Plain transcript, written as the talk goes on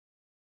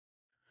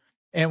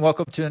And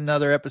welcome to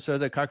another episode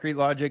of the Concrete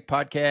Logic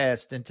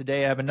Podcast. And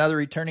today I have another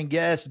returning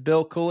guest,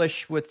 Bill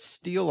Kulish with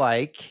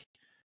Steelike.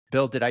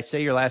 Bill, did I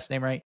say your last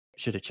name right?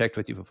 Should have checked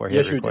with you before.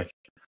 Yes, you did.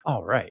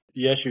 All right.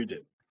 Yes, you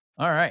did.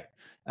 All right.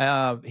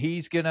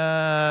 He's going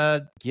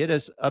to get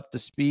us up to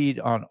speed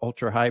on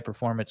ultra high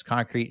performance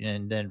concrete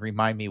and then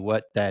remind me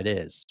what that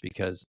is,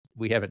 because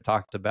we haven't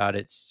talked about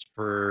it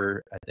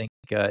for, I think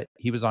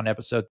he was on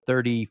episode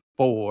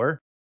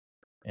 34.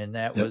 And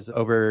that was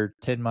over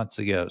 10 months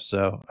ago.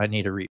 So I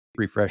need a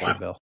refresher,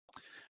 Bill.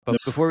 But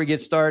before we get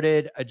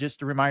started,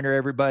 just a reminder,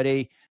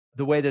 everybody,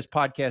 the way this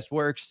podcast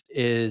works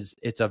is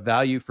it's a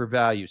value for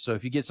value. So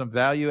if you get some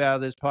value out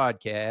of this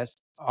podcast,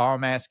 all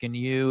I'm asking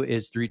you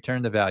is to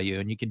return the value.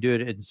 And you can do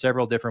it in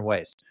several different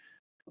ways.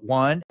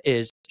 One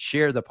is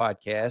share the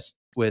podcast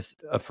with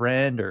a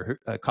friend or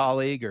a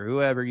colleague or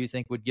whoever you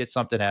think would get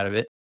something out of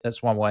it.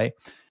 That's one way.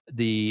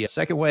 The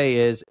second way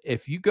is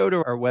if you go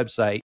to our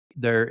website,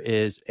 there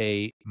is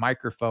a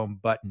microphone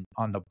button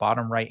on the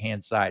bottom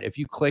right-hand side. If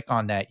you click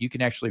on that, you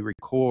can actually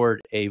record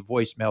a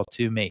voicemail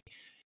to me.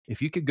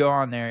 If you could go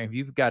on there, if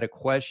you've got a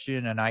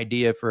question, an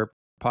idea for a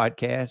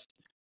podcast,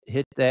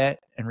 hit that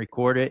and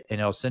record it, and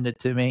it'll send it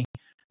to me.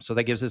 So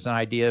that gives us an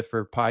idea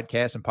for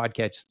podcasts and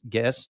podcast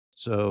guests.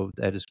 So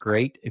that is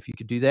great if you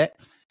could do that.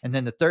 And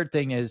then the third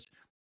thing is,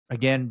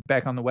 again,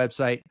 back on the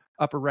website,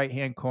 upper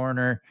right-hand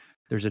corner,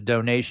 there's a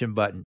donation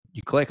button.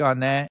 You click on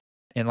that.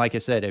 And like I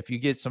said, if you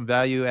get some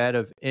value out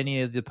of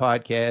any of the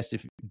podcasts,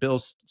 if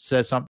Bill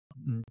says something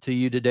to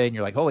you today and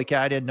you're like, holy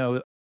cow, I didn't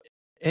know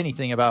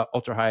anything about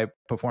ultra high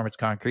performance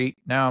concrete.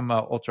 Now I'm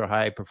an ultra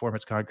high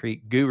performance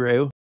concrete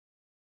guru,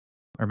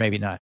 or maybe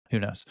not, who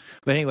knows?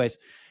 But anyways,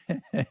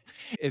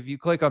 if you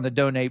click on the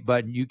donate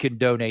button, you can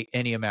donate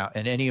any amount,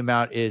 and any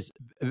amount is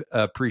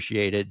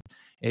appreciated.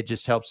 It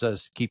just helps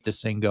us keep this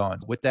thing going.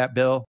 With that,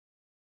 Bill,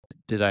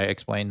 did I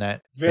explain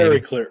that? Very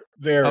clear.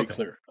 Very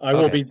clear.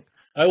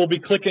 I will be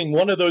clicking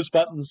one of those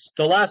buttons,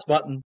 the last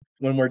button,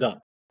 when we're done.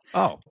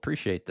 Oh,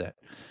 appreciate that.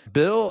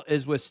 Bill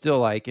is with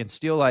Steelike, and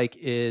Steelike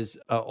is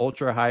an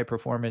ultra high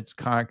performance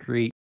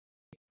concrete.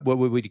 What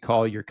would we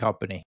call your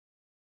company?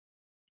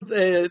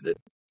 A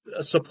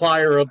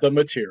supplier of the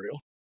material.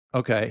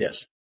 Okay.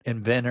 Yes.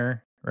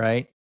 Inventor,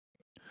 right?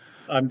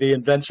 I'm the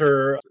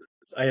inventor.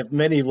 I have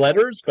many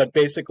letters, but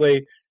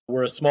basically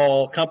we're a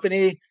small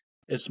company.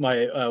 It's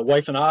my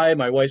wife and I.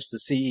 My wife's the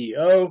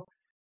CEO.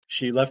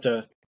 She left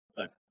a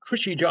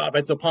cushy job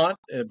at DuPont,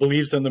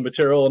 believes in the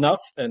material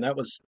enough, and that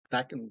was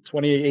back in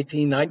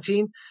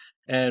 2018-19,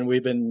 and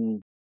we've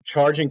been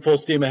charging full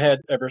steam ahead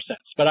ever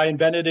since. But I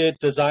invented it,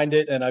 designed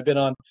it, and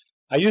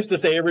I used to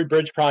say every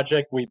bridge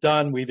project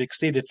we've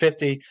exceeded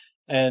 50,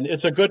 and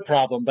it's a good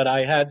problem, but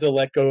I had to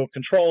let go of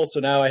control, so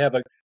now I have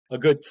a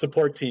good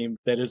support team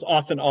that is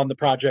often on the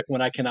project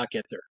when I cannot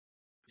get there.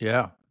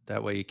 Yeah,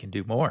 that way you can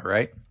do more,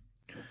 right?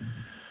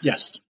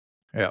 Yes.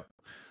 Yeah.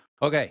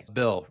 Okay,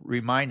 Bill,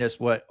 remind us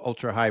what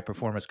ultra high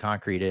performance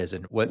concrete is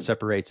and what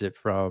separates it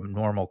from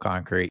normal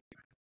concrete.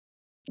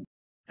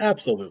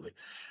 Absolutely.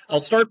 I'll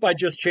start by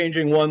just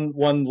changing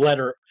one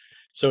letter.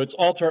 So it's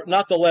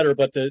not the letter,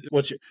 but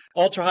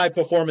ultra high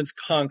performance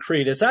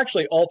concrete. It's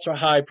actually ultra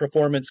high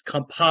performance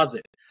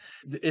composite.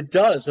 It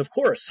does, of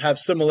course, have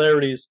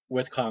similarities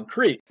with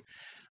concrete,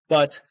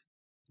 but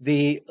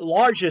the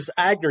largest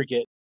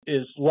aggregate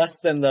is less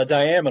than the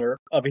diameter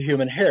of a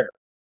human hair.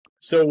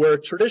 So where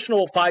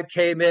traditional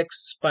 5K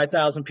mix,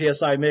 5,000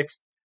 PSI mix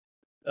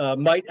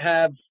might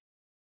have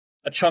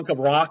a chunk of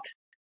rock,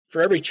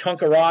 for every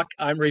chunk of rock,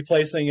 I'm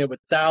replacing it with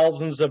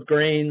thousands of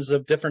grains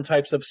of different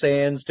types of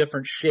sands,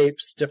 different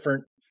shapes,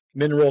 different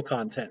mineral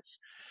contents.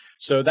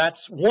 So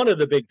that's one of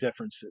the big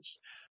differences.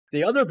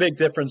 The other big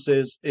difference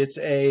is it's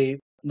a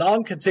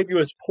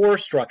non-contiguous pore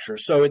structure.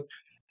 So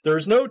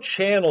there's no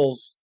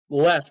channels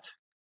left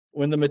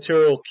when the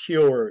material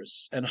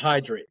cures and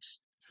hydrates.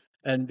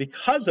 And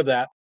because of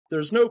that,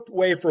 there's no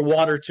way for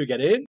water to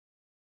get in.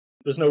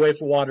 There's no way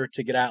for water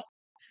to get out.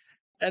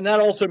 And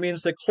that also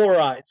means that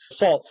chlorides,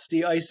 salts,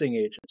 de-icing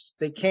agents,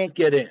 they can't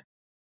get in,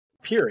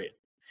 period.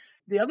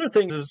 The other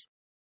thing is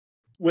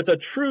with a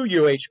true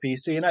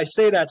UHPC, and I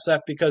say that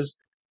stuff because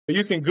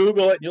you can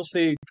Google it and you'll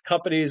see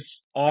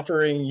companies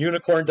offering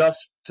unicorn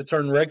dust to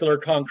turn regular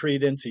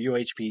concrete into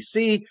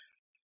UHPC.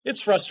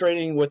 It's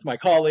frustrating with my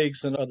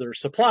colleagues and other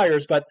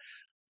suppliers, but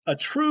a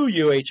true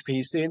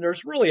UHPC, and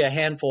there's really a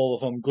handful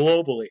of them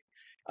globally,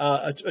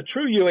 a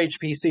true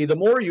UHPC, the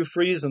more you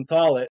freeze and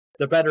thaw it,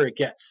 the better it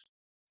gets.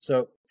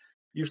 So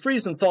you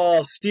freeze and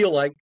thaw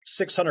Steelike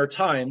 600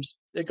 times,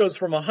 it goes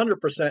from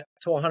 100%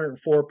 to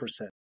 104%.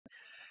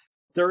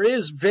 There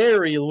is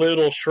very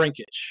little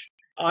shrinkage.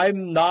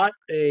 I'm not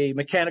a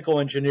mechanical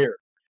engineer,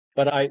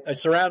 but I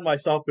surround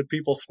myself with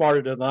people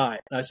smarter than I.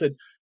 And I said,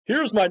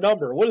 here's my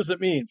number. What does it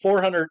mean?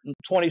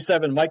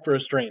 427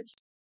 microstrains.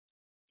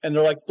 And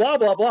they're like, blah,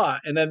 blah, blah.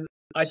 And then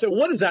I said,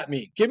 what does that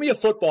mean? Give me a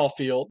football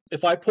field.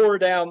 If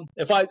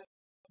I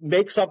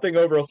make something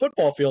over a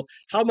football field,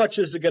 how much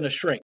is it going to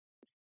shrink?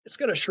 It's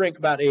going to shrink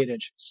about 8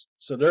 inches.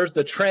 So there's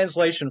the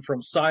translation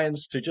from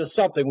science to just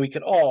something we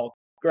can all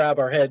wrap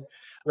our head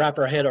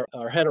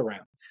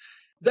around.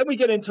 Then we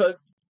get into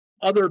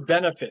other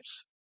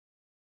benefits.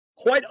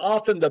 Quite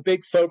often, the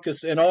big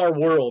focus in our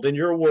world, in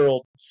your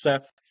world,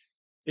 Seth,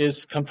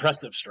 is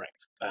compressive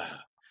strength.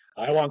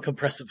 I want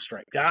compressive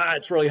strength.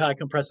 It's really high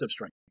compressive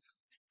strength.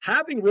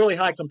 Having really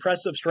high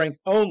compressive strength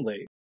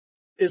only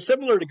is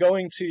similar to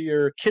going to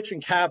your kitchen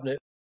cabinet,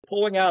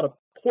 pulling out a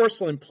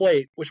porcelain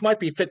plate, which might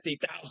be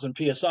 50,000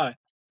 psi,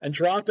 and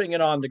dropping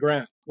it on the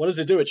ground. What does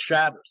it do? It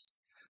shatters.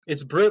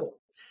 It's brittle.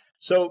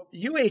 So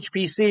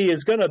UHPC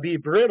is going to be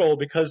brittle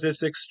because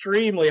it's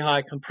extremely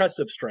high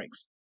compressive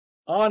strengths.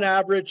 On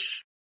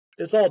average,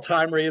 it's all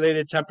time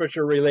related,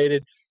 temperature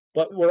related,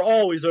 but we're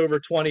always over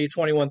 20,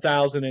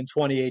 21,000 in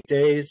 28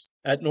 days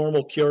at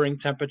normal curing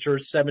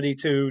temperatures,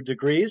 72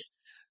 degrees.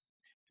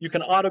 You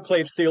can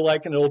autoclave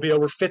Steelike and it'll be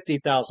over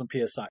 50,000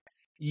 psi.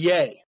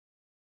 Yay.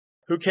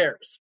 Who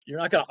cares? You're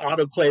not going to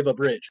autoclave a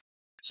bridge.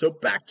 So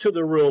back to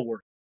the real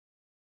world.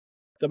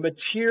 The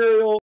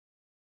material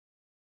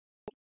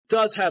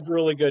does have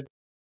really good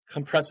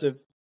compressive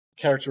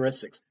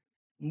characteristics.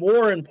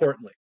 More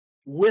importantly,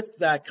 with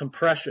that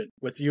compression,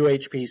 with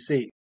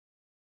UHPC,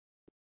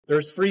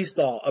 there's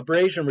freeze-thaw,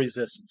 abrasion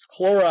resistance,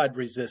 chloride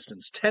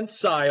resistance.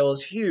 Tensile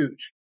is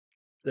huge.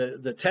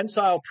 The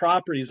tensile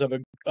properties of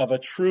a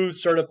true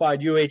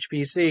certified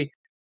UHPC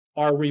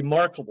are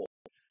remarkable,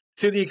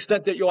 to the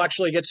extent that you'll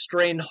actually get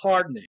strain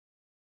hardening.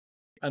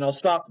 And I'll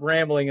stop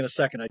rambling in a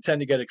second. I tend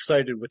to get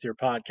excited with your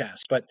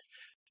podcast, but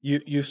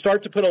you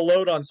start to put a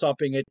load on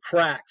something, it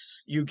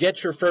cracks. You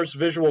get your first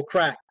visual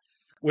crack.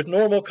 With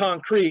normal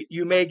concrete,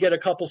 you may get a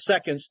couple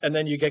seconds and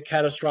then you get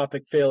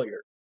catastrophic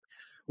failure.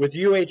 With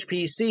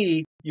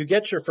UHPC, you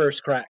get your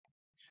first crack.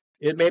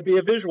 It may be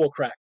a visual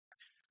crack,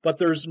 but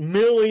there's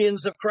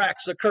millions of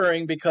cracks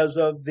occurring because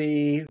of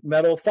the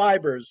metal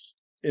fibers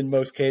in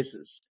most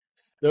cases.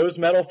 Those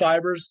metal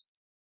fibers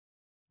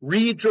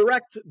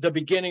redirect the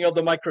beginning of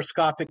the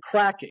microscopic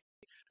cracking.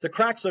 The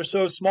cracks are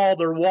so small,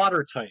 they're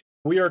watertight.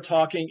 We are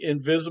talking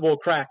invisible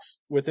cracks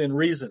within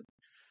reason.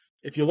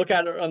 If you look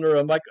at it under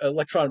an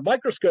electron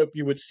microscope,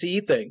 you would see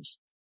things,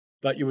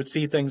 but you would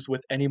see things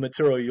with any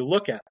material you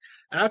look at.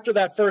 After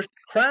that first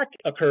crack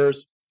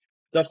occurs,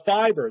 the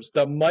fibers,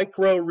 the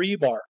micro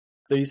rebar,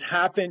 these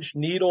half-inch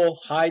needle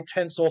high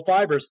tensile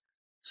fibers,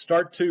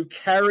 start to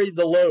carry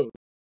the load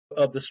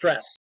of the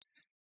stress.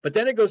 But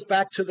then it goes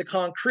back to the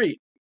concrete,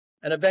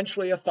 and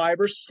eventually a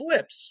fiber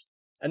slips,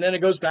 and then it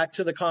goes back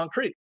to the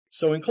concrete.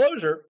 So in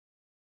closure,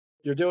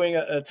 you're doing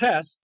a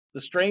test,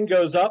 the strain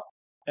goes up,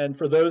 and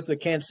for those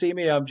that can't see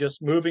me, I'm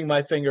just moving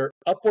my finger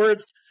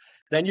upwards.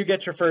 Then you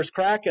get your first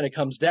crack and it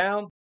comes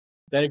down.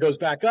 Then it goes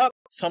back up.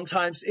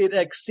 Sometimes it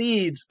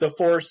exceeds the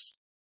force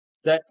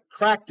that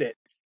cracked it.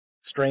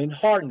 Strain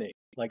hardening,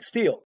 like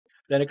steel.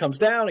 Then it comes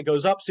down, it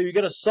goes up. So you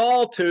get a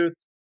sawtooth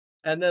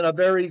and then a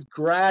very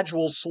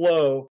gradual,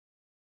 slow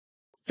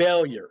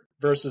failure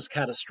versus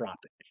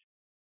catastrophic.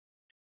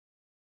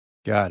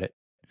 Got it.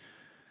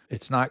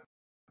 It's not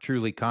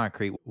truly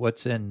concrete.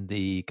 What's in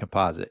the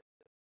composite?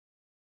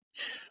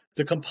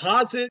 The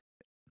composite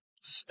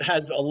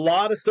has a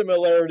lot of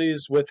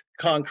similarities with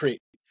concrete,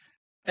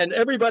 and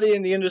everybody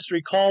in the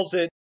industry calls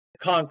it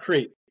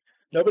concrete.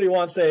 Nobody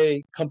wants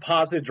a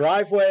composite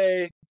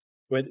driveway,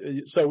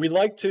 so we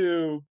like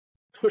to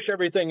push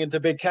everything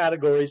into big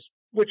categories,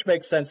 which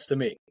makes sense to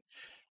me.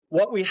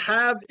 What we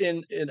have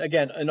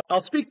again, and I'll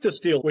speak to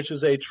steel, which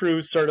is a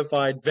true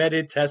certified,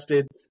 vetted,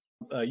 tested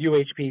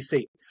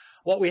UHPC.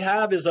 What we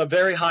have is a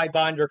very high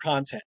binder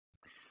content.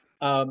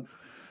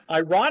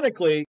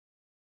 Ironically,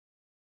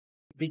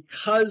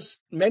 because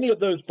many of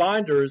those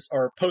binders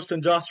are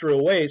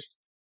post-industrial waste,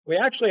 we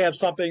actually have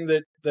something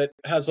that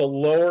has a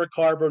lower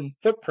carbon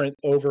footprint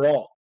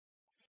overall.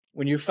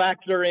 When you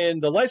factor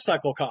in the life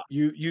cycle cost,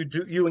 you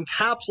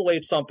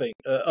encapsulate something,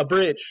 a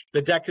bridge,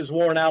 the deck is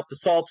worn out, the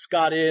salt's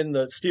got in,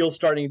 the steel's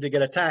starting to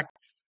get attacked.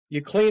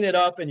 You clean it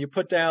up and you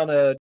put down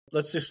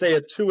let's just say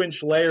a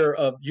 2-inch layer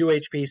of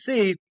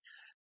UHPC,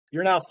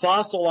 you're now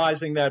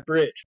fossilizing that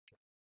bridge.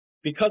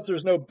 Because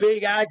there's no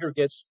big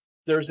aggregates,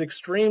 there's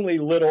extremely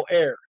little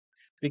air.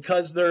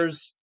 Because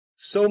there's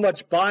so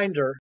much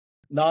binder,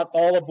 not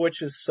all of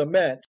which is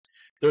cement,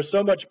 there's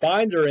so much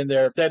binder in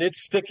there that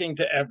it's sticking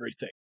to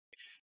everything.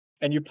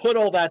 And you put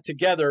all that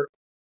together,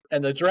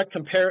 and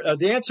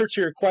the answer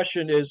to your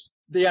question is,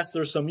 yes,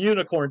 there's some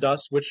unicorn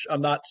dust, which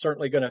I'm not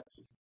certainly going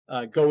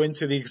to go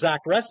into the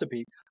exact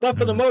recipe, but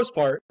for the most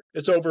part,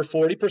 it's over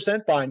 40%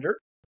 binder,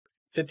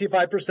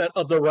 55%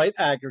 of the right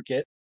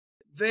aggregate,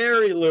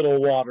 very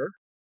little water.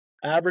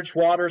 Average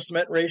water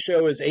cement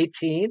ratio is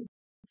 18.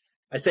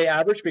 I say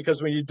average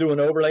because when you do an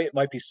overlay, it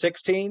might be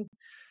 16.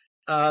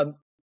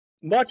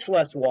 Much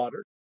less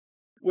water,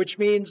 which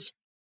means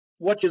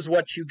what is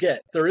what you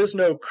get. There is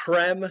no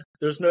creme.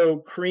 There's no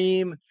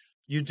cream.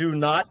 You do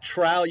not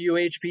trowel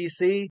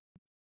UHPC.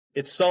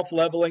 It's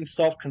self-leveling,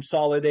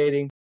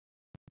 self-consolidating.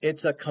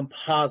 It's a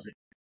composite.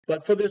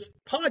 But for this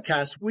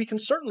podcast, we can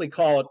certainly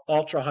call it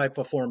ultra-high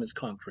performance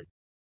concrete.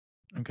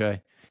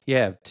 Okay.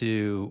 Yeah,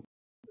 to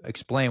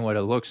explain what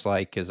it looks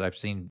like, because I've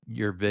seen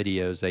your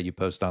videos that you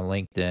post on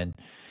LinkedIn.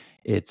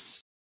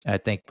 I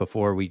think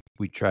before we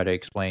try to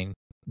explain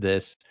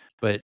this,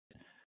 but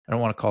I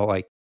don't want to call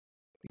it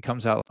it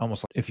comes out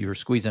almost like if you were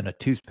squeezing a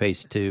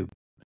toothpaste tube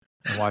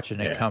and watching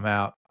it come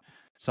out,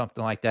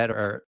 something like that,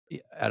 or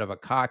out of a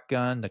caulk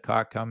gun, the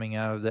caulk coming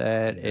out of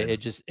that.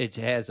 It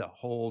has a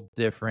whole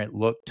different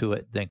look to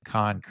it than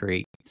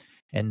concrete.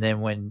 And then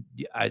when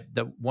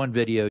the one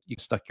video, you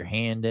stuck your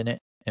hand in it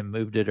and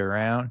moved it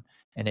around,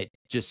 and it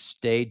just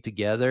stayed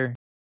together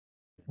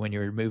when you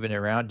were moving it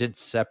around, didn't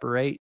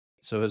separate.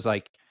 So it was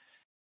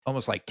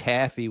almost like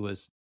taffy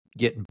was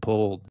getting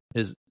pulled,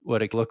 is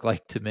what it looked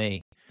like to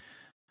me.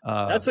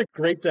 That's a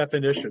great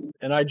definition.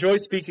 And I enjoy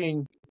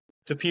speaking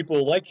to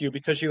people like you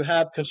because you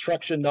have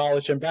construction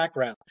knowledge and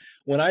background.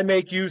 When I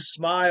make you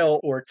smile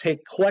or take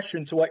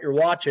question to what you're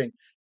watching,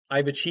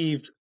 I've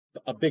achieved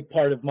a big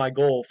part of my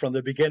goal from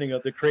the beginning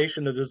of the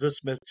creation of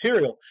this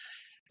material.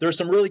 There's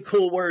some really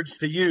cool words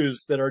to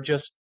use that are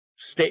just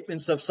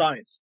statements of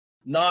science.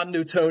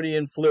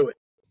 Non-Newtonian fluid,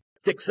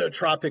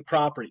 thixotropic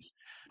properties.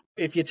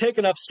 If you take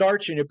enough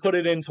starch and you put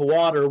it into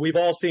water, we've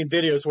all seen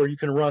videos where you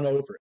can run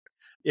over it.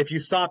 If you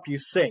stop, you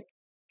sink.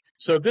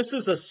 So this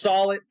is a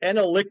solid and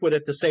a liquid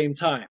at the same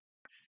time.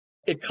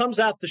 It comes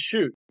out the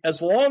chute.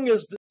 As long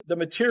as the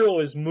material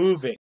is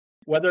moving,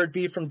 whether it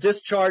be from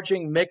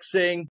discharging,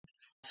 mixing,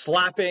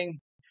 slapping,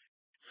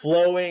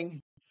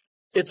 flowing,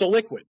 it's a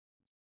liquid.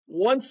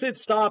 Once it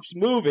stops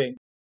moving,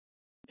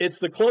 it's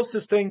the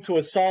closest thing to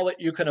a solid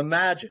you can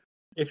imagine.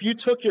 If you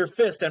took your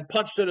fist and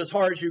punched it as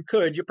hard as you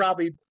could,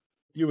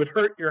 you would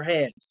hurt your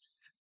hand.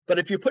 But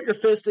if you put your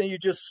fist and you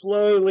just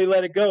slowly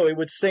let it go, it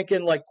would sink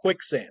in like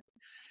quicksand.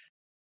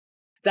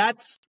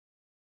 That's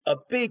a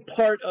big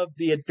part of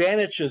the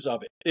advantages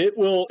of it.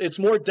 It's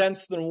more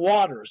dense than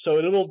water, so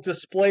it'll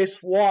displace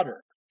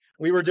water.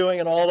 We were doing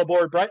an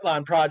all-aboard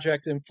Brightline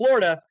project in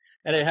Florida,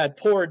 and it had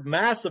poured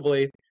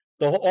massively.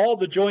 All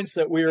the joints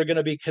that we were going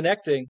to be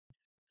connecting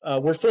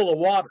were full of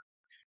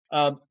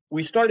water.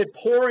 We started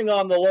pouring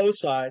on the low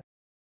side.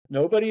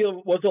 Nobody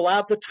was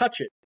allowed to touch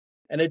it,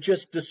 and it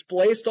just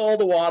displaced all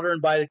the water.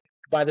 And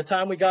by the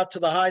time we got to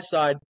the high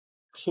side,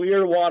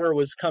 clear water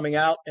was coming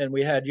out, and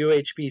we had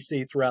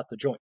UHPC throughout the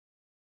joint.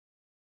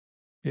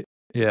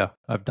 Yeah,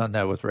 I've done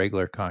that with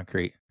regular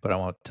concrete, but I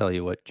won't tell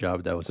you what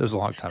job that was. It was a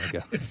long time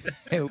ago.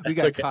 We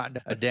got caught in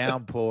a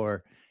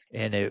downpour,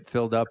 and it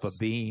filled up a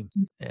beam,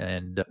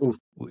 and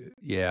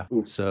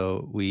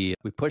so we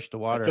pushed the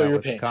water out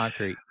with the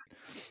concrete.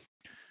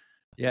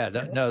 Yeah,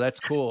 that's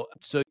cool.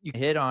 So you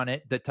hit on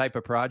it. The type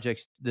of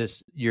projects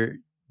this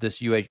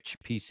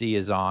UHPC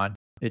is on.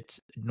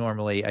 It's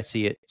normally I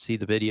see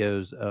the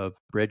videos of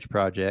bridge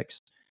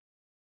projects,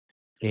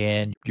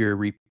 and you're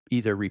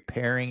either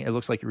repairing. It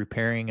looks like you're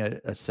repairing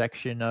a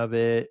section of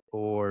it,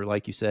 or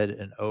like you said,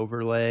 an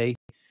overlay.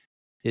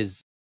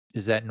 Is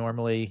that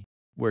normally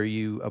where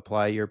you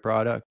apply your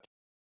product?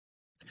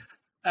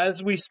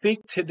 As we speak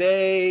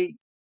today,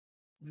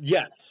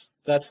 yes,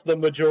 that's the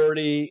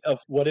majority of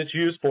what it's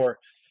used for.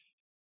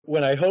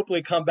 When I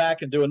hopefully come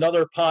back and do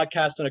another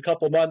podcast in a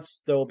couple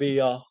months, there'll be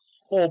a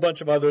whole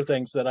bunch of other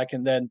things that I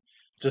can then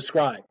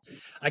describe.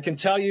 I can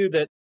tell you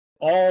that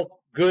all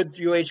good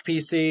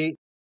UHPC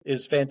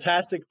is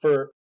fantastic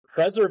for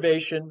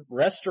preservation,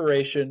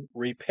 restoration,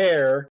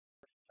 repair,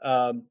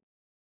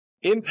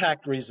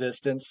 impact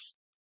resistance,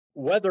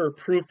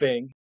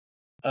 weatherproofing.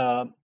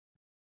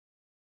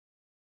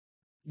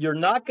 You're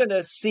not going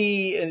to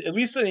see, at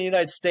least in the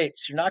United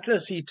States, you're not going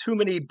to see too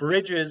many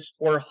bridges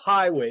or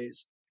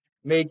highways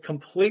made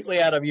completely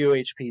out of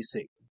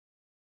UHPC.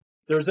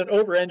 There's an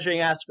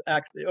over-engineering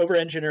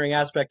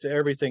aspect to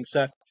everything,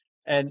 Seth.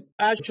 And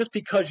just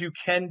because you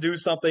can do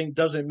something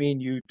doesn't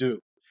mean you do.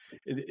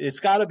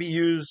 It's got to be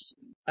used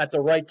at the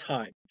right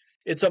time.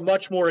 It's a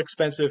much more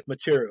expensive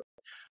material,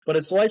 but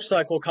its life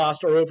cycle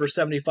costs are over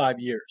 75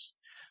 years.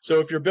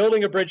 So if you're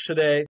building a bridge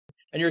today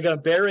and you're going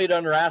to bury it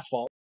under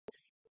asphalt,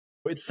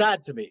 it's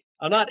sad to me.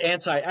 I'm not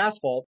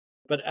anti-asphalt,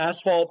 but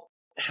asphalt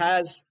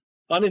has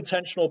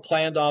unintentional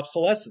planned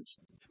obsolescence.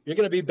 You're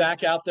going to be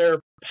back out there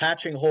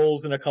patching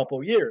holes in a couple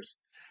of years.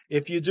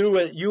 If you do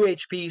a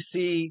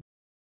UHPC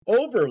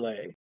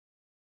overlay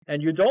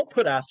and you don't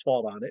put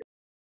asphalt on it,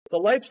 the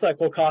life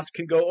cycle cost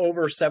can go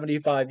over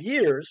 75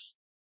 years.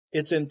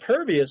 It's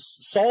impervious.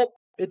 Salt,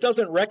 it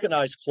doesn't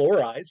recognize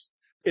chlorides.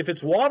 If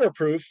it's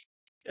waterproof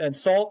and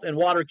salt and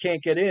water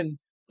can't get in,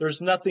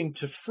 there's nothing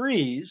to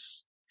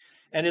freeze.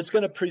 And it's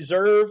going to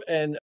preserve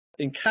and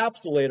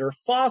encapsulate or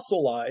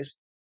fossilize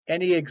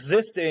any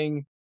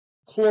existing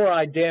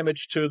chloride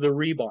damage to the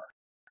rebar.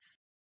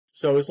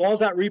 So as long as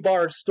that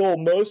rebar is still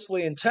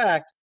mostly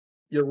intact,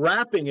 you're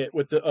wrapping it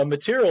with a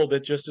material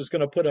that just is going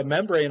to put a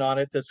membrane on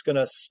it that's going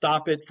to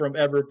stop it from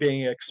ever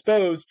being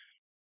exposed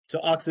to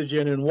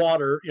oxygen and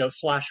water,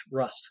 /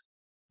 rust.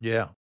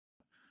 Yeah.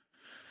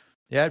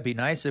 Yeah, it'd be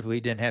nice if we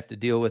didn't have to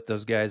deal with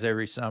those guys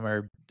every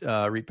summer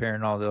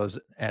repairing all those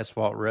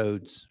asphalt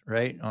roads,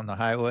 right? On the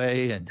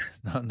highway and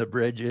on the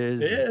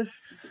bridges.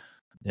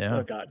 Yeah.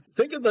 Oh, God.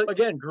 Think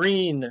of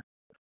green,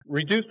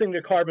 reducing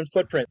the carbon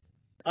footprint.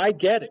 I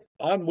get it.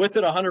 I'm with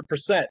it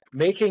 100%.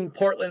 Making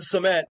Portland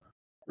cement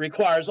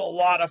requires a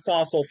lot of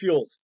fossil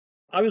fuels.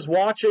 I was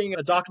watching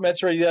a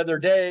documentary the other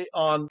day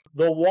on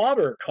the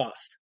water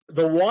cost,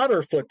 the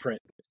water footprint.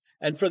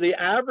 And for the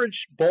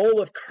average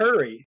bowl of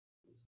curry,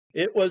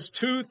 it was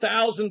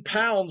 2,000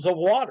 pounds of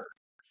water.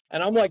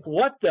 And I'm like,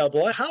 what the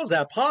blood? How's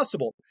that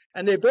possible?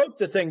 And they broke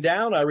the thing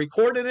down. I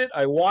recorded it.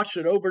 I watched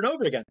it over and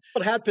over again.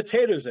 It had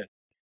potatoes in.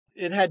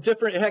 It had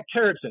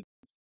carrots in.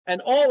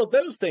 And all of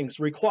those things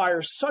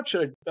require such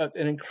an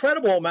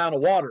incredible amount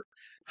of water.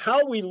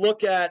 How we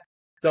look at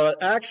the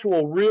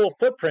actual real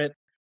footprint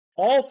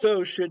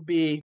also should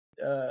be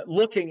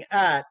looking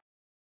at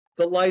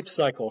the life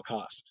cycle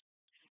cost.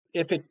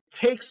 If it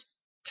takes,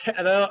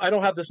 and I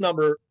don't have this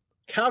number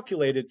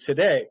calculated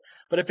today,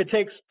 but if it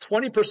takes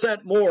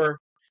 20% more,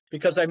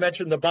 because I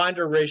mentioned the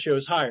binder ratio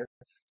is higher,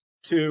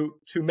 to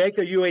make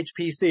a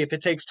UHPC, if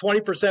it takes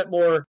 20%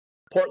 more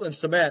Portland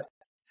cement,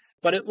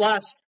 but it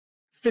lasts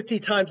 50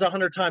 times,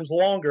 100 times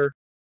longer,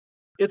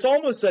 it's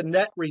almost a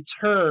net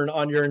return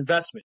on your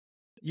investment.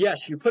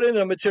 Yes, you put in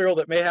a material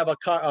that may have a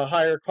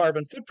higher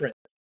carbon footprint,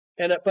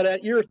 but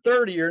at year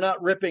 30, you're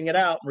not ripping it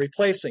out and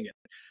replacing it.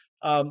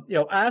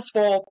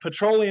 Asphalt,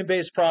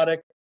 petroleum-based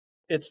product,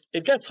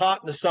 it gets hot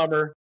in the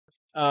summer.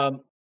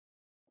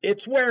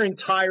 It's wearing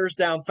tires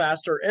down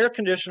faster. Air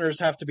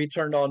conditioners have to be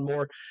turned on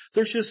more.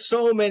 There's just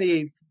so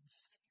many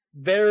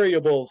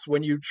variables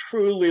when you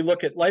truly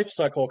look at life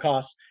cycle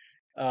costs.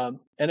 And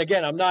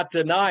again, I'm not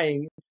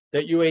denying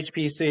that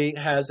UHPC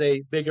has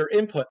a bigger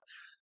input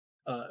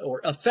or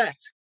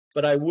effect,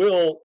 but I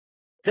will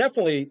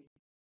definitely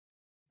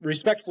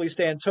respectfully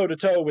stand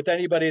toe-to-toe with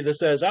anybody that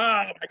says, oh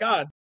my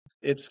God,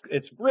 it's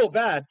real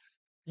bad.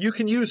 You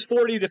can use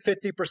 40 to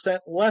 50%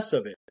 less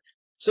of it.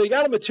 So you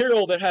got a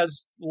material that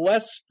has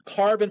less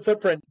carbon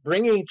footprint,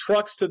 bringing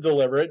trucks to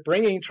deliver it,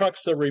 bringing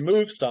trucks to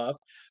remove stuff,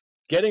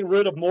 getting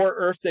rid of more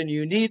earth than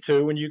you need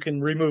to when you can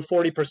remove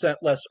 40%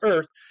 less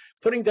earth,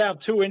 putting down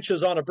 2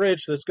 inches on a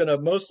bridge that's going to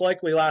most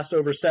likely last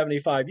over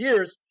 75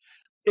 years,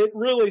 it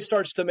really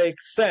starts to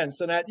make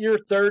sense. And at year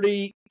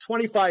 30,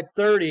 25,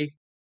 30,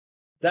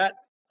 that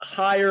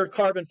higher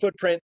carbon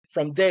footprint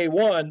from day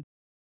one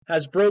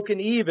has broken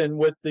even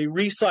with the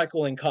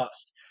recycling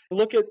cost.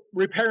 Look at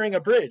repairing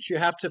a bridge. You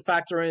have to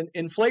factor in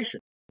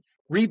inflation.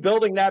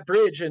 Rebuilding that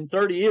bridge in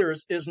 30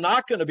 years is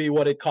not going to be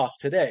what it costs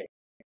today.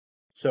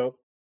 So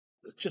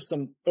it's just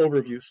some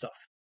overview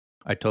stuff.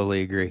 I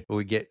totally agree.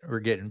 We're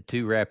getting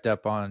too wrapped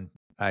up on,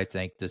 I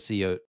think, the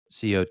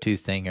CO2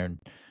 thing, and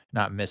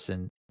not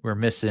missing. We're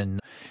missing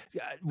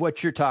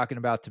what you're talking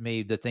about. To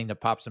me, the thing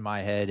that pops in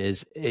my head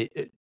is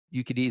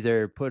you could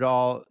either put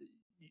all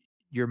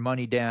your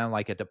money down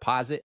like a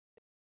deposit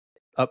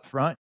up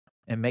front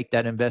and make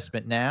that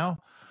investment now,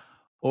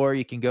 or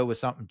you can go with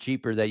something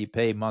cheaper that you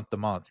pay month to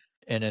month,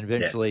 and then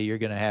eventually you're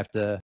going to have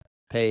to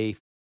pay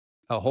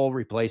a whole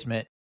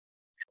replacement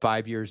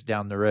 5 years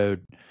down the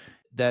road.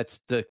 That's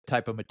the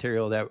type of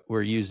material that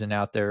we're using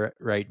out there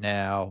right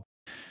now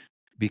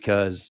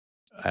because,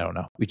 I don't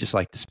know, we just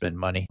like to spend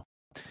money.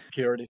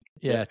 Security.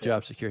 Yeah,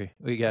 job security.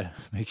 We got to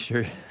make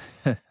sure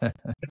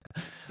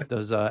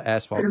those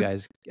asphalt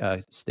guys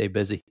stay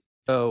busy.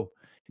 So,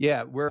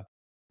 yeah,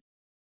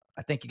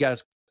 I think you got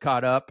us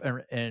caught up,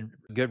 and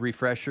good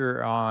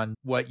refresher on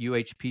what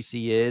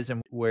UHPC is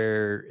and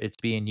where it's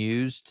being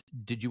used.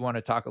 Did you want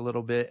to talk a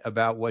little bit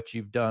about what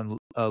you've done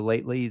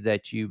lately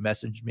that you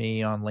messaged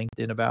me on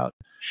LinkedIn about?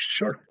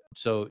 Sure.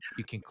 So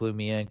you can clue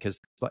me in, because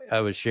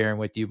I was sharing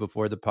with you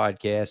before the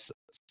podcast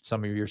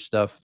some of your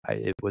stuff.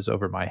 It was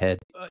over my head.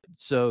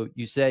 So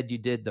you said you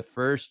did the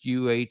first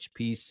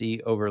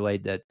UHPC overlay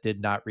that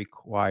did not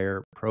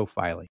require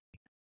profiling.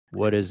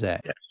 What is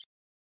that? Yes.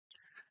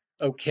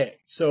 Okay,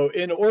 so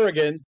in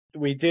Oregon,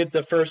 we did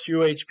the first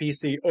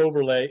UHPC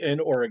overlay in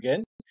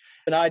Oregon.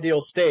 An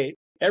ideal state,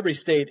 every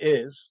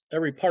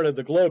part of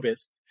the globe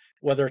is,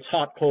 whether it's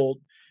hot, cold,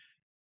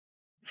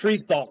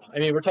 freeze-thaw. I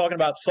mean, we're talking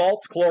about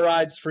salts,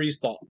 chlorides,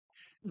 freeze-thaw.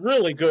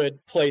 Really good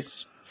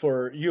place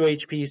for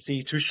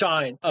UHPC to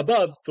shine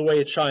above the way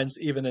it shines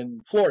even in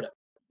Florida.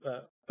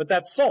 But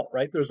that's salt,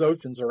 right? There's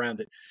oceans around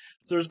it.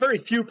 So there's very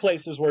few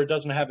places where it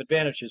doesn't have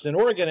advantages. In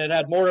Oregon, it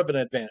had more of an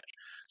advantage.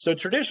 So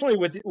traditionally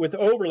with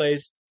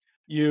overlays,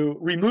 you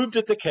remove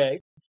the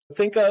decay.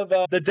 Think of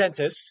the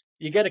dentist.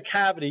 You get a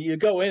cavity, you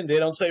go in, they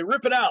don't say,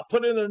 rip it out,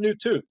 put in a new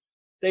tooth.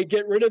 They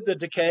get rid of the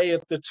decay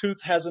if the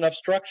tooth has enough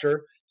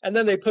structure, and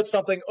then they put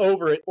something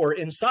over it or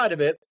inside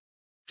of it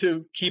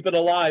to keep it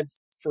alive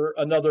for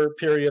another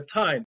period of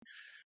time.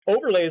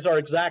 Overlays are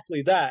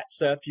exactly that,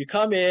 Seth. You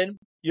come in,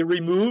 you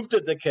remove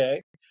the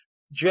decay.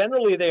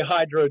 Generally, they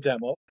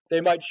hydrodemo.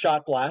 They might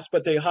shot blast,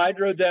 but they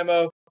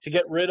hydrodemo to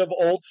get rid of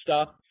old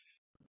stuff.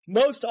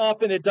 Most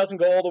often, it doesn't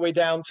go all the way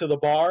down to the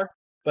bar,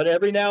 but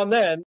every now and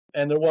then,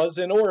 and there was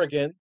in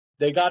Oregon,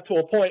 they got to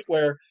a point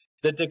where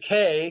the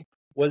decay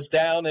was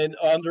down and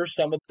under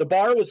some of the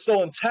bar was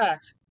still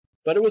intact,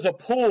 but it was a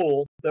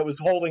pool that was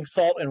holding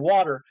salt and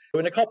water.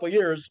 In a couple of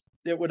years,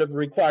 it would have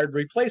required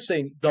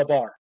replacing the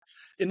bar.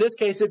 In this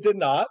case, it did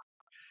not.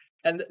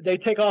 And they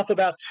take off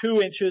about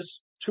 2 inches,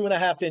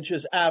 2.5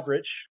 inches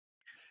average.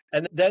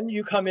 And then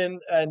you come in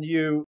and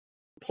you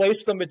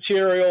place the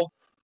material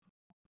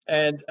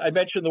And I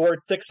mentioned the word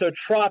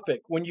thixotropic.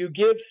 When you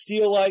give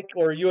Steelike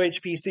or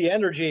UHPC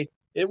energy,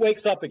 it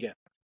wakes up again.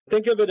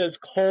 Think of it as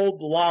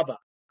cold lava.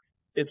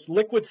 It's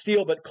liquid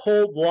steel, but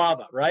cold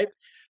lava, right?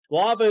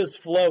 Lava is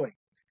flowing.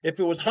 If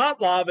it was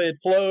hot lava, it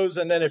flows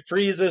and then it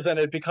freezes and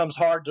it becomes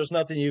hard. There's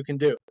nothing you can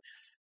do.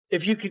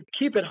 If you could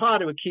keep it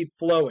hot, it would keep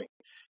flowing.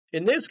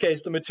 In this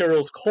case, the material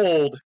is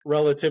cold,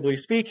 relatively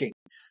speaking.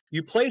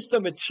 You place the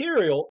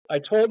material, I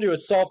told you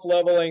it's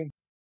self-leveling,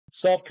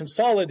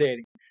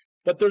 self-consolidating,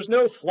 but there's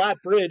no flat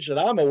bridge that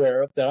I'm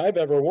aware of that I've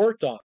ever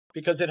worked on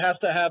because it has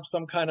to have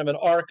some kind of an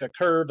arc, a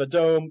curve, a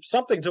dome,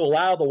 something to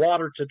allow the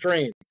water to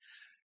drain.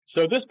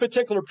 So this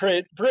particular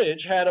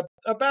bridge had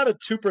about a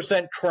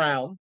 2%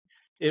 crown.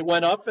 It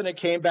went up and it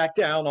came back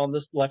down on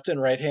this left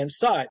and right-hand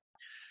side.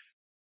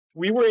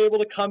 We were able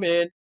to come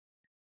in,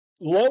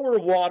 lower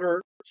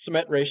water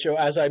cement ratio,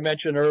 as I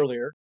mentioned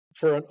earlier,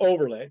 for an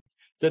overlay.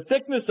 The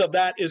thickness of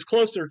that is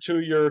closer to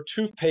your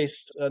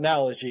toothpaste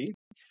analogy,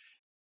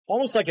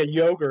 almost like a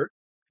yogurt.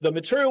 The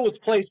material was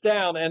placed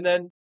down, and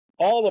then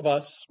all of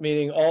us,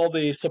 meaning all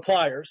the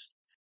suppliers,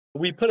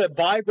 we put a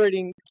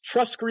vibrating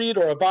truss screed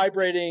or a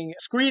vibrating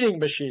screeding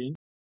machine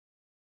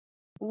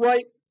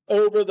right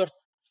over the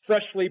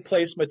freshly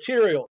placed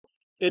material.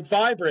 It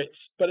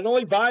vibrates, but it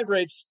only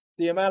vibrates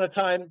the amount of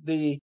time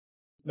the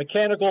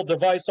mechanical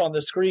device on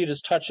the screed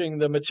is touching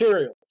the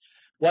material.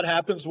 What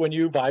happens when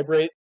you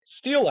vibrate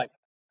Steelike?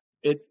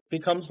 It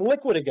becomes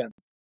liquid again.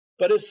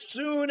 But as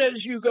soon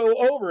as you go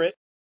over it,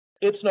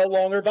 it's no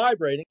longer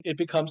vibrating. It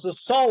becomes a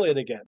solid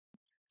again,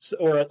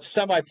 or a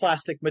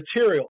semi-plastic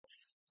material,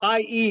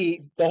 i.e.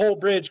 the whole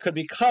bridge could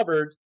be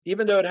covered,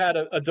 even though it had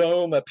a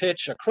dome, a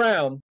pitch, a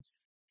crown,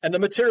 and the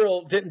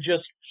material didn't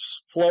just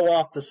flow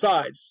off the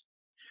sides.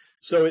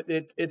 So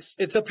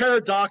it's a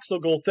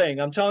paradoxical thing.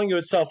 I'm telling you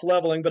it's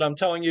self-leveling, but I'm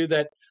telling you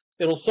that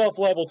it'll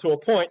self-level to a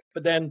point,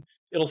 but then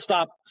it'll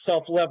stop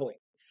self-leveling.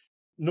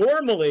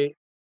 Normally,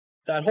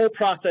 that whole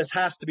process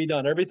has to be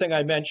done, everything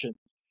I mentioned.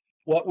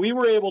 What we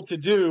were able to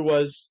do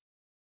was,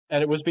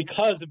 and it was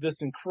because of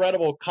this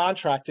incredible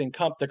contracting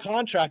the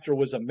contractor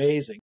was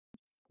amazing.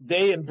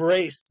 They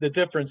embraced the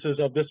differences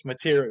of this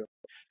material.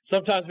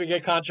 Sometimes we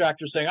get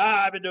contractors saying,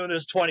 I've been doing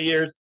this 20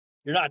 years.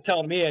 You're not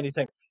telling me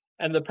anything.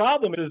 And the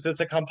problem is it's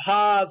a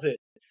composite.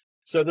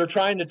 So they're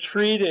trying to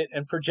treat it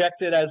and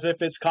project it as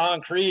if it's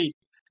concrete.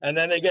 And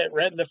then they get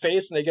red in the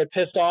face and they get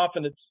pissed off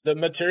and the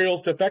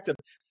material's defective.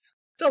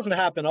 It doesn't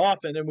happen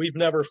often, and we've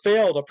never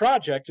failed a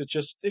project.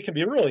 It can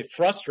be really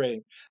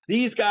frustrating.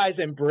 These guys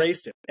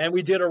embraced it, and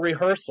we did a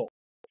rehearsal.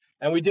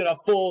 And we did a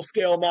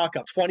full-scale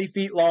mock-up, 20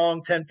 feet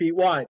long, 10 feet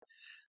wide.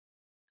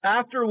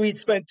 After we'd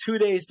spent 2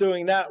 days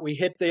doing that, we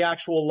hit the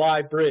actual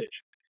live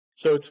bridge.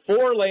 So it's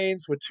 4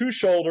 lanes with 2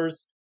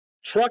 shoulders.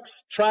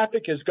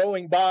 Traffic is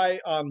going by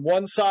on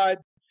one side,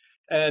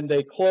 and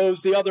they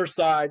close the other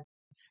side.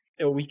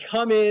 And we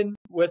come in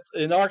with,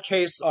 in our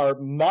case, our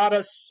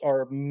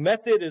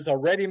method is a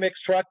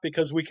ready-mix truck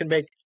because we can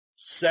make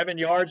 7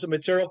 yards of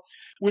material,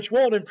 which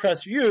won't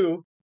impress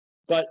you,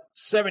 but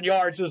 7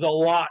 yards is a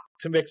lot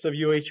to mix of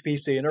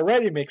UHPC in a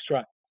ready-mix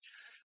truck.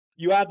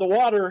 You add the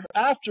water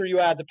after you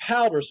add the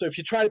powder. So if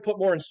you try to put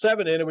more than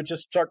 7 in, it would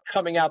just start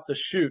coming out the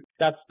chute.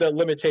 That's the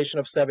limitation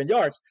of 7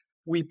 yards.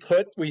 We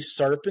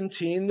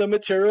serpentine the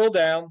material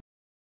down.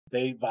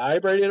 They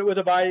vibrated it with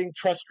a vibrating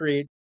truss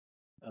screed,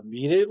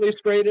 immediately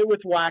sprayed it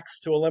with wax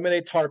to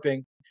eliminate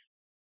tarping.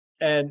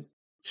 And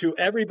to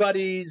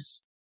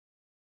everybody's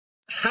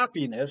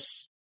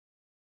happiness,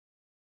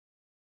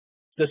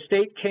 the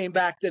state came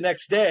back the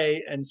next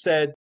day and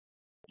said,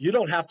 you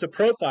don't have to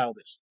profile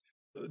this.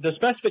 The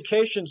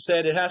specification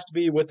said it has to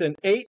be within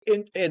an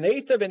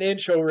eighth of an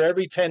inch over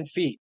every 10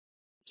 feet.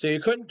 So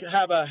you couldn't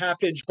have a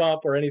half-inch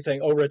bump or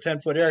anything over a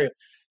 10-foot area.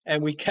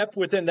 And we kept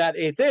within that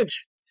eighth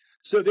inch.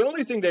 So the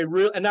only thing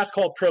and that's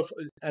called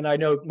and I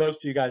know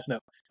most of you guys know,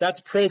 that's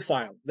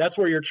profile. That's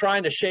where you're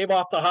trying to shave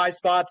off the high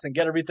spots and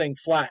get everything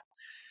flat.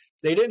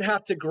 They didn't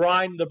have to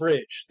grind the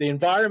bridge. The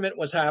environment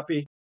was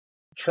happy.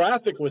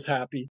 Traffic was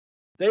happy.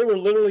 They were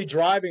literally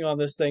driving on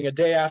this thing a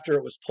day after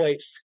it was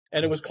placed.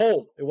 And it was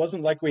cold. It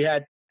wasn't like we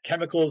had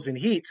chemicals and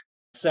heat,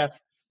 Seth.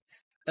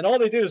 And all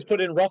they did is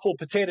put in ruffled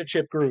potato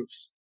chip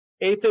grooves,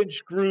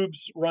 1/8-inch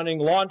grooves running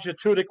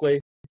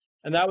longitudinally.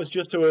 And that was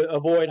just to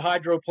avoid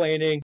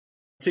hydroplaning,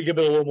 to give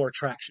it a little more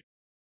traction.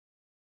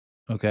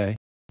 Okay.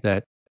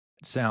 That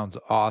sounds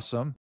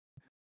awesome.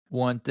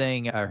 One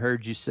thing I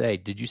heard you say,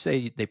 did you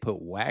say they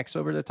put wax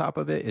over the top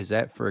of it? Is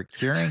that for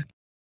curing?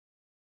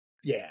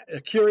 Yeah,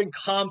 a curing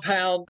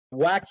compound.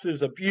 Wax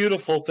is a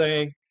beautiful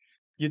thing.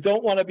 You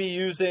don't want to be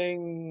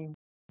using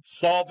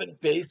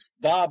solvent-based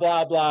blah,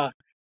 blah, blah.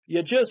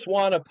 You just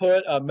want to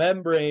put a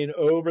membrane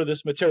over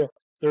this material.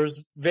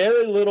 There's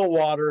very little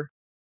water.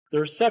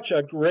 There's such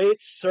a great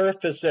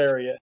surface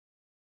area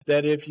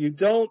that if you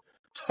don't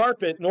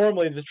tarp it,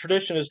 normally the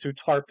tradition is to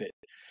tarp it.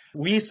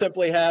 We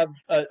simply have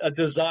a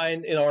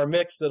design in our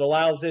mix that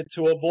allows it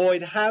to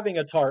avoid having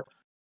a tarp.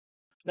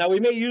 Now, we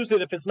may use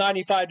it if it's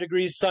 95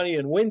 degrees, sunny,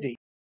 and windy,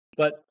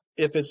 but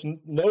if it's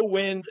no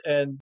wind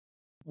and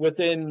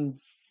within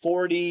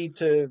 40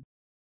 to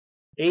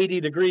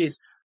 80 degrees,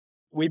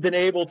 we've been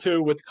able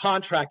to, with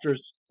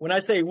contractors, when I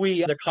say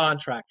we, the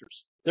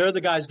contractors, they're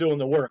the guys doing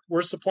the work.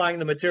 We're supplying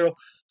the material.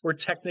 We're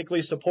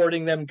technically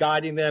supporting them,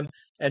 guiding them,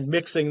 and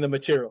mixing the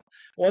material.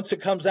 Once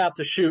it comes out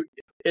the chute,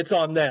 it's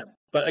on them.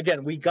 But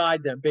again, we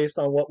guide them based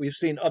on what we've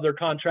seen other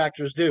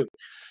contractors do.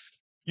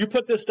 You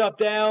put this stuff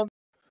down,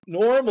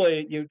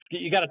 normally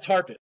you got to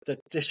tarp it.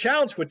 The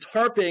challenge with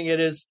tarping it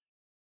is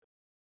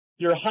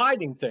you're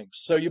hiding things.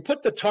 So you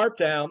put the tarp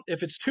down.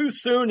 If it's too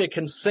soon, it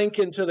can sink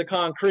into the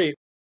concrete.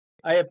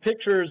 I have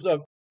pictures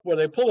of where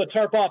they pull the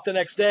tarp off the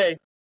next day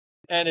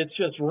and it's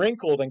just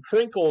wrinkled and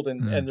crinkled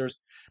and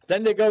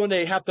then they go and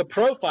they have to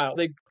profile.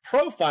 They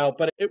profile,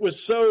 but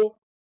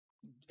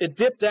it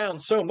dipped down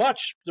so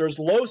much, there's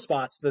low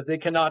spots that they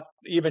cannot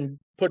even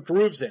put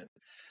grooves in.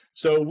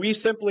 So we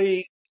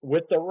simply,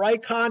 with the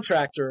right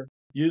contractor,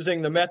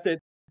 using the method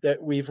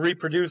that we've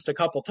reproduced a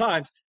couple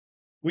times,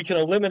 we can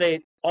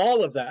eliminate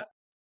all of that.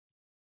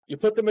 You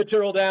put the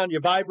material down, you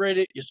vibrate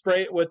it, you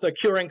spray it with a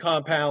curing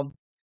compound,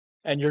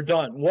 and you're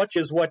done. What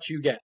is what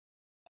you get?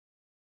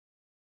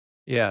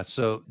 Yeah,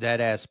 so that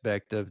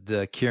aspect of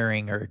the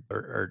curing,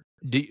 or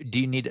do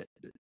you need,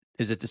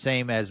 is it the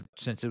same as,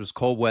 since it was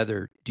cold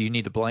weather, do you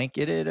need to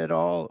blanket it at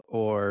all,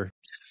 or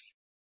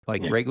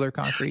like regular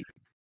concrete?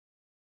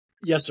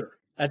 Yes, sir.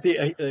 At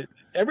the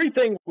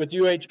everything with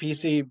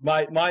UHPC,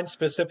 mine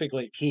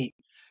specifically, heat.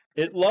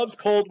 It loves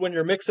cold when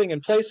you're mixing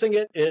and placing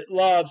it. It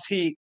loves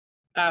heat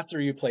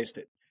after you placed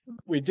it.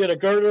 We did a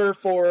girder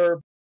for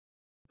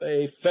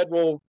a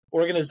federal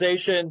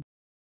organization.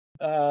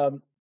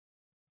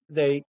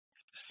 They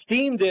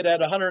steamed it at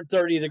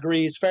 130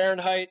 degrees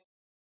Fahrenheit,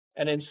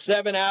 and in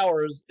 7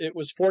 hours, it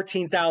was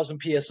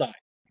 14,000 PSI,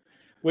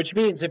 which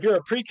means if you're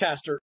a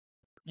precaster,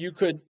 you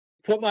could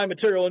put my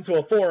material into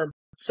a form,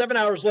 7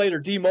 hours later,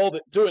 demold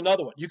it, do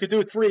another one. You could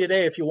do 3 a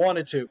day if you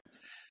wanted to.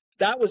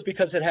 That was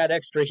because it had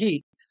extra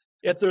heat.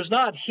 If there's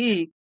not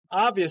heat,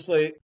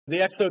 obviously, the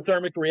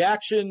exothermic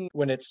reaction,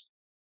 when it's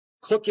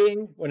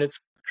cooking, when it's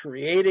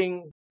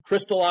creating,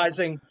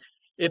 crystallizing,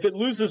 if it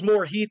loses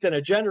more heat than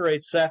it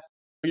generates, Seth,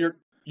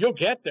 you'll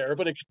get there,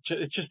 but it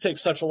just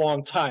takes such a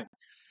long time.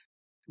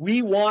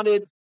 We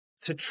wanted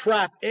to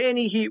trap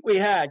any heat we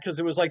had because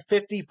it was like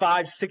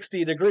 55,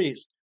 60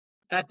 degrees.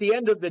 At the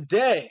end of the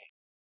day,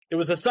 it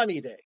was a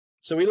sunny day.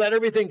 So we let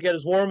everything get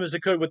as warm as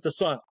it could with the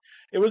sun.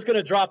 It was going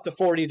to drop to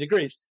 40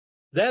 degrees.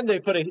 Then they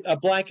put a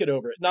blanket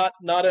over it, not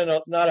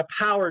a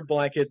powered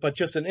blanket, but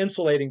just an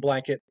insulating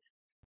blanket.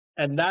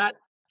 And that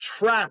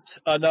trapped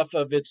enough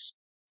of its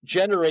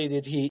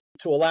generated heat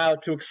to allow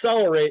it to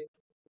accelerate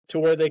to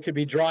where they could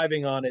be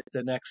driving on it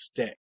the next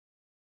day.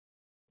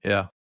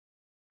 Yeah,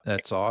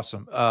 that's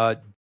awesome.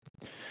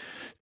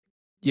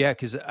 Yeah,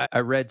 because I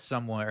read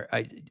somewhere,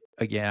 I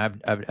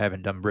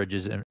haven't done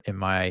bridges in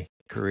my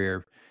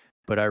career,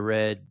 but I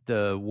read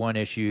the one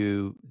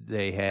issue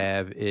they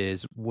have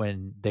is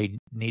when they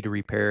need to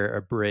repair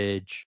a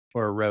bridge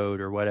or a road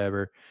or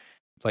whatever,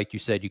 like you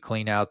said, you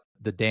clean out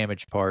the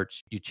damaged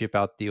parts, you chip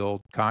out the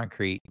old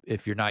concrete.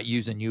 If you're not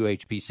using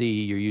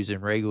UHPC, you're using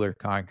regular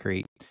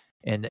concrete.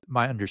 And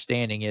my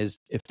understanding is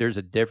if there's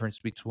a difference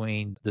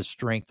between the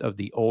strength of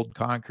the old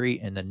concrete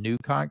and the new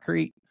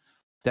concrete,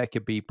 that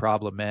could be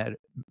problematic.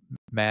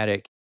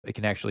 It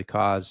can actually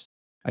cause,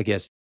 I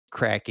guess,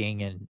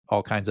 cracking and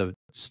all kinds of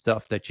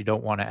stuff that you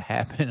don't want to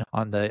happen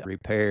on the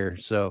repair.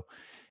 So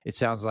it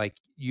sounds like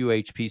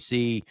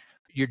UHPC,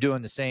 you're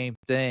doing the same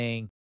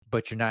thing,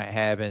 but you're not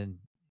having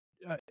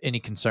any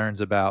concerns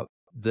about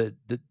the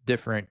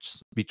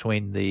difference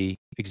between the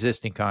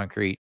existing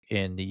concrete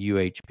and the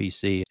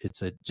UHPC.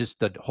 It's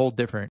just a whole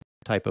different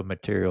type of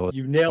material.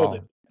 You nailed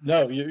it.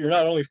 No, you're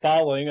not only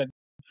following, and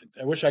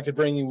I wish I could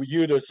bring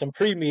you to some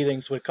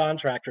pre-meetings with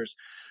contractors.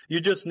 You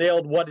just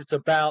nailed what it's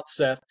about,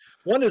 Seth.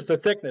 One is the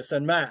thickness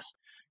and mass.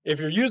 If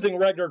you're using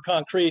regular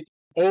concrete,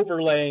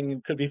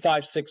 overlaying could be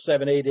 5, 6,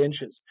 7, 8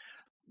 inches.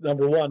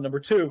 Number one. Number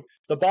two,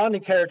 the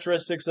bonding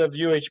characteristics of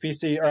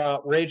UHPC are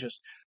outrageous.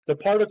 The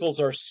particles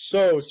are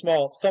so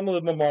small. Some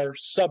of them are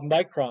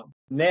submicron,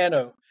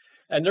 nano,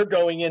 and they're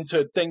going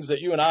into things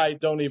that you and I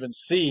don't even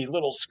see,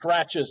 little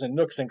scratches and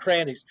nooks and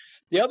crannies.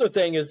 The other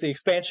thing is the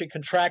expansion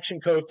contraction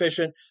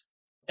coefficient.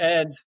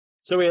 And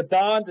so we have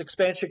bond,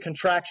 expansion,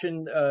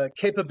 contraction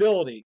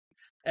capability.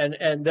 And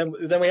then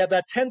we have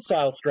that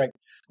tensile strength.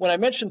 When I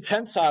mentioned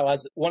tensile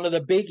as one of the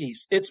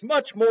biggies, it's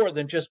much more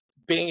than just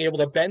being able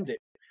to bend it.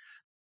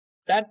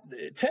 That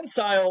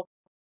tensile,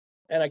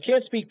 and I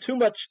can't speak too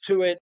much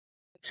to it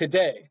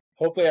today.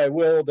 Hopefully I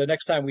will the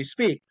next time we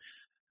speak.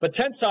 But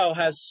tensile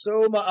has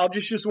so much, I'll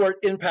just use the word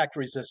impact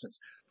resistance.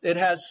 It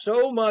has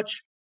so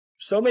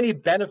many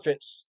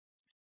benefits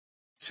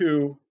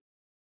to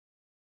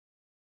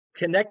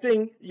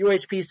connecting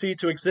UHPC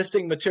to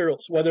existing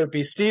materials, whether it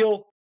be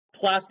steel,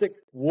 plastic,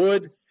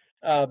 wood.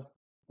 I've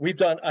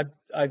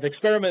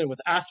experimented with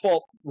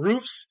asphalt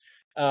roofs,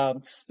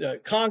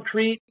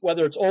 concrete,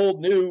 whether it's old,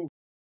 new,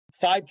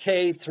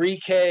 5K,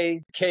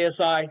 3K,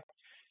 KSI.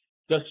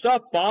 The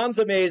stuff bonds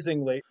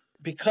amazingly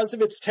because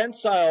of its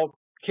tensile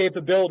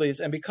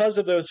capabilities and because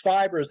of those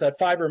fibers, that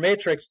fiber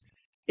matrix.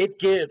 it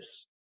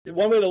gives.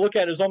 One way to look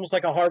at it is almost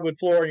like a hardwood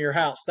floor in your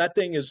house. That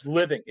thing is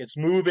living, it's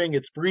moving,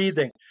 it's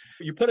breathing.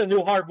 You put a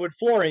new hardwood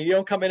flooring, you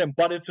don't come in and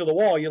butt it to the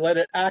wall, you let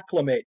it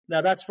acclimate.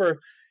 Now that's for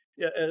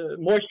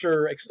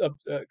moisture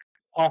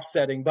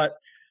offsetting, but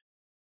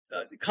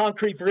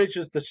concrete bridge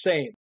is the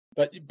same.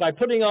 But by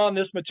putting on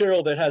this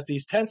material that has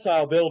these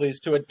tensile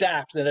abilities to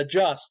adapt and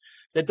adjust,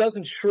 that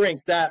doesn't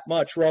shrink that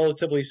much,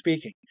 relatively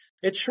speaking.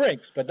 It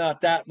shrinks, but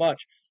not that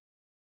much.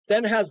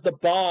 Then has the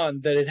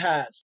bond that it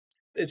has.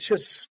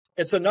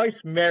 It's a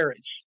nice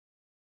marriage.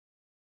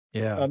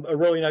 Yeah. A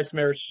really nice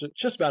marriage to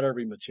just about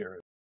every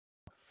material.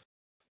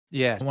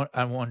 Yeah.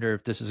 I wonder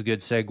if this is a good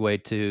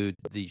segue to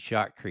the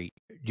shotcrete.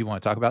 Do you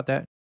want to talk about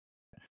that?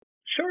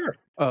 Sure.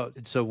 Oh,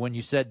 so when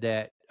you said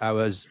that,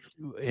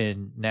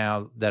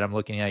 now that I'm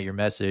looking at your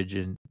message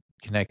and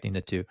connecting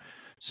the two.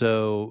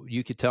 So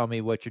you could tell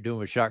me what you're doing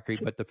with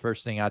shotcrete, but the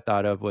first thing I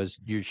thought of was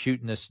you're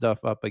shooting this stuff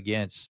up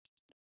against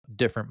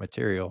different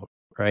material,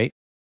 right?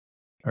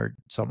 Or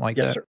something like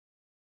that? Yes, sir.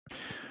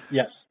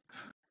 Yes.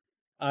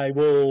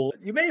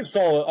 You may have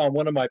saw on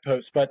one of my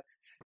posts, but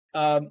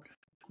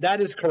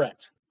that is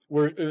correct.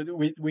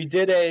 We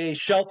did a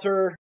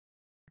shelter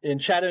in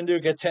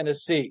Chattanooga,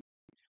 Tennessee.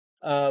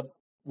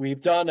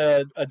 We've done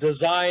a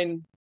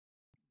design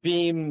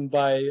beam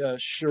by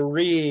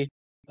Cherie,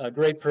 a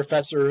great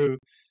professor who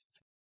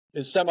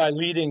is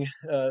semi-leading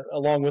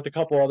along with a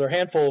couple other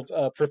handful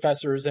of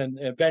professors, and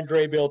Ben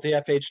Graybill at the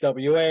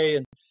FHWA,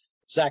 and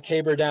Zach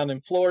Haber down in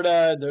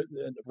Florida,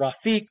 and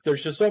Rafiq.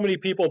 There's just so many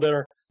people that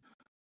are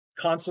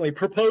constantly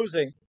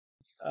proposing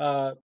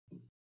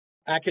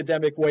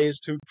academic ways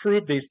to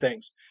prove these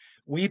things.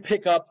 We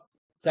pick up,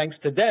 thanks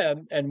to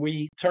them, and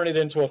we turn it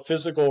into a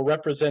physical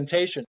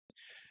representation.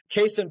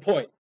 Case in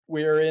point,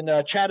 we're in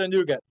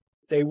Chattanooga.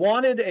 They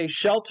wanted a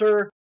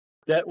shelter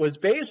that was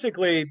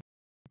basically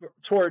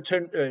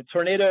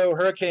tornado,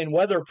 hurricane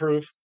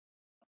weatherproof,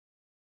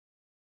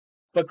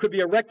 but could be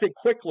erected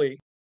quickly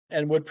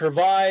and would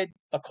provide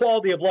a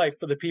quality of life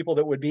for the people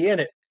that would be in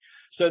it.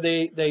 So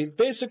they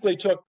basically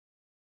took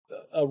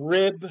a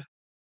rib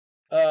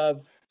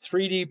of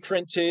 3D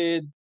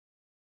printed,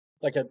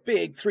 like a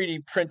big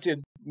 3D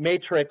printed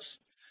matrix.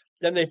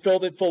 Then they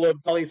filled it full of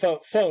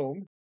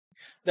foam.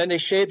 Then they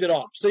shaved it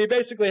off. So you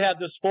basically had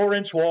this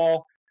 4-inch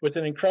wall with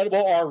an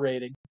incredible R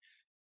rating,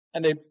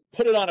 and they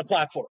put it on a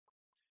platform,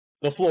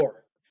 the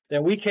floor.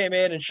 Then we came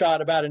in and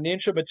shot about an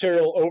inch of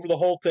material over the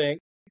whole thing.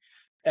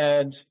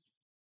 And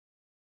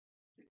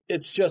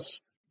it's just,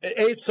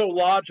 A, it's so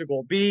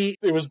logical. B,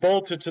 it was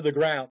bolted to the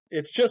ground.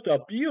 It's just a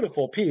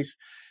beautiful piece.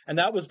 And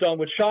that was done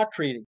with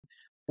shotcreting.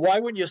 Why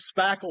wouldn't you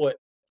spackle it?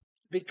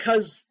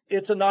 Because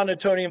it's a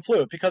non-Newtonian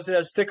fluid, because it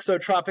has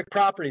thixotropic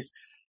properties.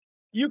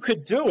 You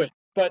could do it,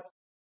 but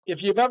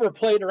if you've ever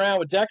played around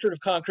with decorative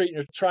concrete and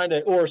you're trying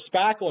to, or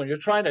spackle, and you're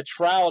trying to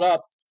trowel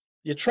up,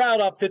 you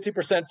trowel up,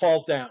 50%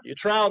 falls down. You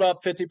trowel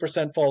up,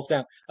 50% falls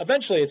down.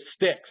 Eventually it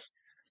sticks.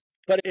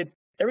 But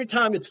every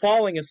time it's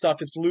falling and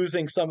stuff, it's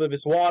losing some of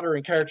its water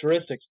and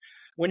characteristics.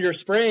 When you're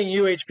spraying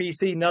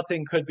UHPC,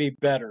 nothing could be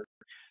better.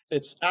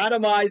 It's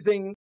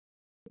atomizing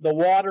the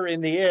water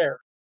in the air.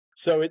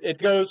 So it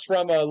goes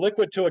from a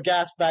liquid to a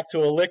gas back to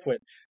a liquid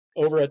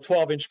over a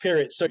 12-inch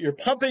period. So you're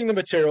pumping the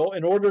material.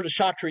 In order to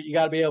shotcrete, you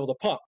got to be able to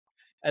pump.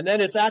 And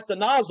then it's at the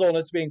nozzle and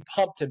it's being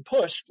pumped and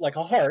pushed like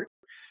a heart.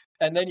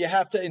 And then you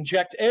have to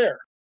inject air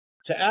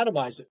to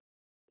atomize it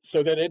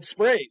so that it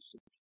sprays.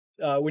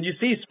 When you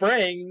see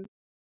spraying,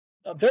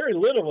 very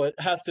little of it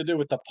has to do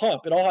with the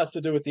pump. It all has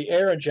to do with the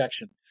air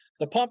injection.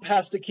 The pump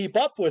has to keep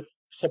up with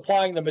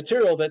supplying the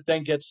material that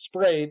then gets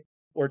sprayed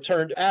or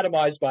turned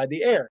atomized by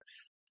the air.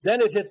 Then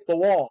it hits the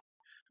wall.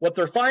 What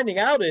they're finding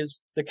out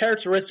is the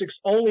characteristics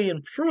only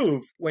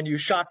improve when you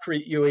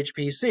shotcrete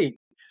UHPC.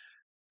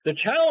 The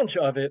challenge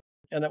of it,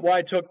 and why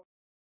it took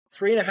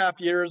 3.5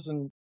 years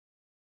and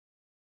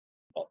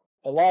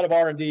a lot of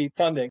R&D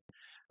funding,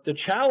 the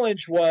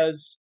challenge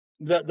was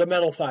the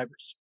metal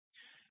fibers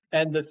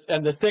and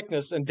the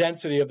thickness and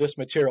density of this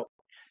material.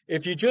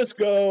 If you just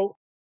go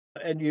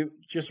and you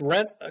just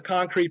rent a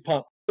concrete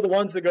pump, the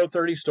ones that go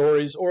 30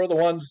 stories or the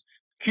ones,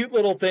 cute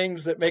little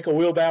things that make a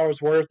wheelbarrow's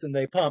worth and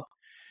they pump,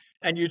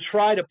 and you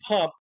try to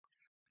pump,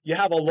 you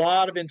have a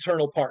lot of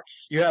internal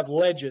parts. You have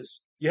ledges.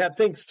 You have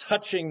things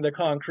touching the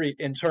concrete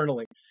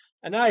internally.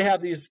 And now you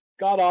have these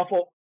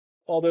god-awful,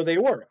 although they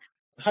work,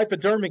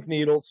 hypodermic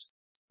needles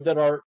that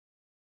are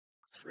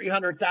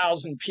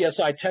 300,000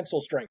 PSI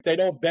tensile strength. They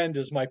don't bend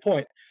is my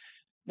point.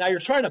 Now you're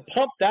trying to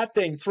pump that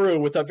thing through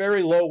with a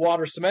very low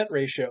water-cement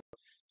ratio.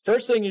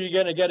 First thing you're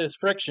going to get is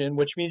friction,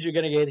 which means you're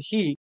going to get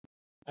heat.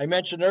 I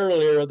mentioned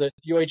earlier that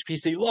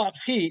UHPC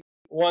loves heat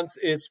once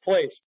it's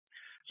placed.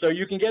 So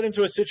you can get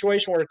into a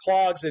situation where it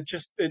clogs.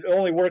 It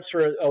only works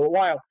for a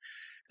while.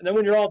 And then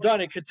when you're all done,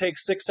 it could take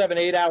 6, 7,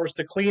 8 hours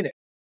to clean it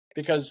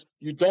because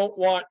you don't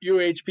want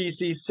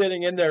UHPC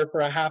sitting in there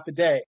for a half a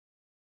day.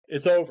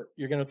 It's over.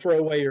 You're going to throw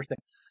away your thing.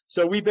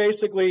 So we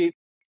basically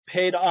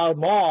paid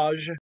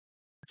homage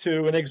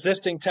to an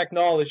existing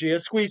technology, a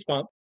squeeze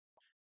pump,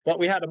 but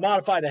we had to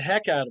modify the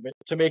heck out of it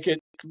to make it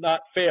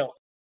not fail.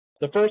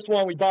 The first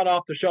one we bought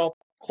off the shelf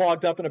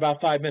clogged up in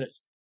about 5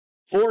 minutes.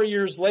 4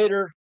 years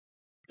later,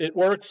 it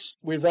works.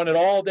 We run it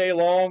all day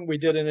long. We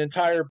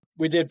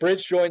did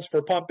bridge joints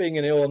for pumping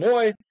in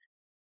Illinois,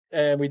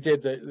 and we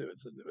did the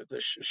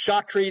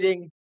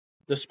shotcreting,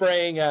 the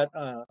spraying at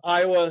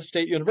Iowa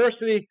State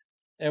University,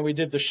 and we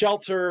did the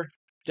shelter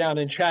down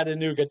in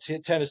Chattanooga,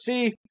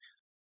 Tennessee.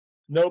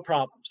 No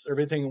problems.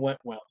 Everything went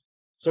well.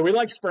 So we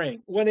like spraying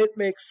when it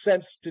makes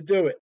sense to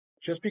do it,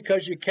 just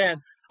because you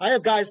can. I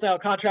have guys now,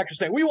 contractors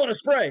saying, we want to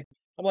spray.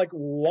 I'm like,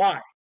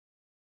 why?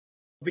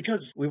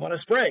 Because we want to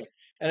spray.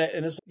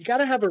 And you got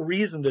to have a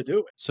reason to do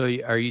it. So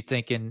are you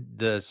thinking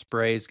the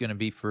spray is going to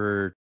be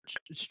for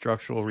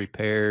structural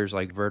repairs,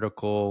 like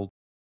vertical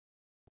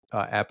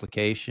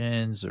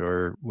applications,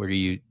 or what are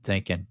you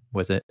thinking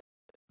with it?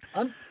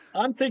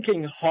 I'm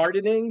thinking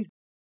hardening,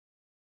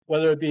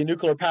 whether it be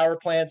nuclear power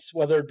plants,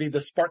 whether it be the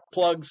spark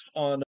plugs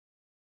on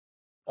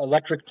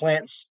electric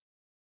plants,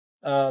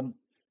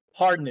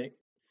 hardening.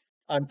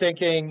 I'm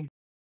thinking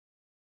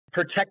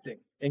protecting,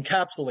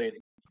 encapsulating,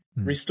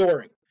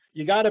 restoring.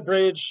 You got a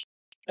bridge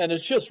and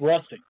it's just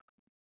rusting,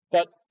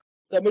 but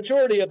the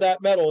majority of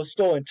that metal is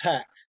still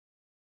intact.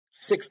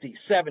 60,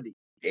 70,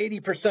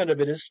 80% of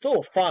it is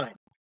still fine.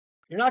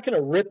 You're not going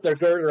to rip the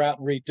girder out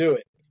and redo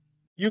it.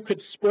 You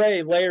could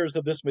spray layers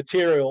of this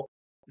material,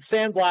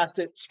 sandblast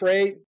it,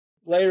 spray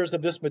layers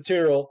of this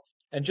material,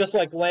 and just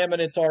like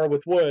laminates are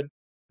with wood,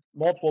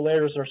 multiple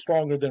layers are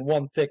stronger than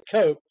one thick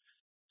coat,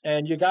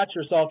 and you got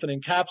yourself an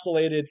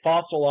encapsulated,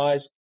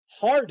 fossilized,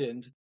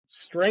 hardened,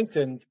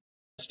 strengthened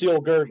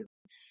steel girder.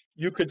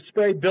 You could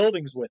spray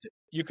buildings with it.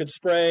 You could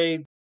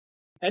spray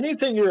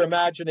anything your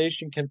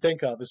imagination can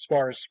think of as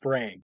far as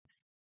spraying.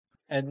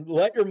 And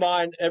let your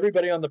mind,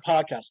 everybody on the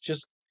podcast,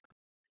 just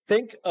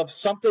think of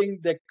something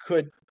that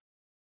could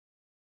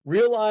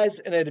realize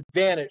an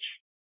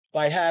advantage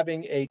by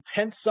having a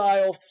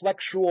tensile,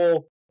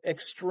 flexural,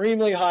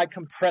 extremely high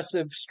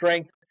compressive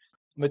strength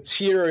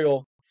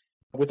material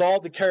with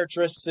all the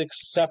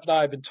characteristics Seth and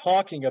I have been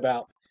talking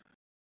about.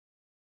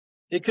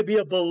 It could be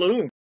a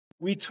balloon.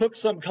 We took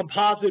some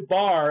composite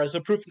bar as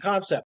a proof of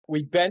concept.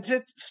 We bent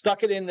it,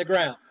 stuck it in the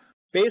ground,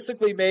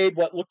 basically made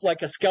what looked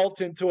like a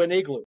skeleton to an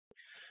igloo.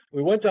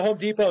 We went to Home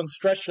Depot and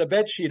stretched a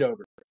bed sheet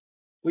over it.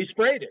 We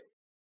sprayed it.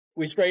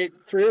 We sprayed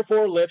 3 or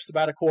 4 lifts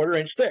about a 1/4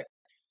 inch thick.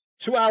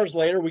 2 hours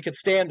later, we could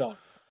stand on it.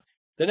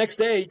 The next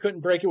day, you couldn't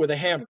break it with a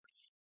hammer.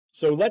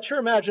 So let your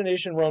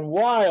imagination run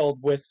wild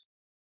with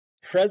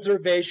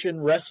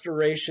preservation,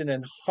 restoration,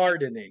 and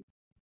hardening.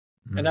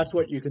 And that's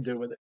what you can do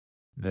with it.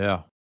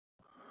 Yeah.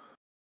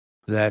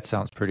 That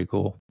sounds pretty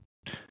cool.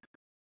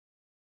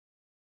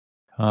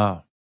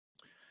 I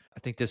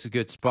think this is a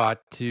good spot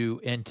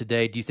to end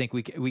today. Do you think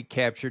we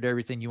captured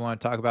everything you want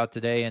to talk about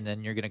today, and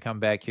then you're going to come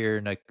back here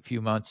in a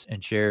few months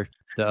and share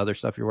the other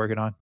stuff you're working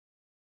on?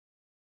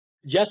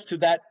 Yes to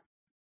that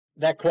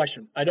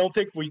question. I don't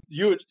think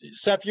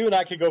Seth, you and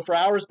I could go for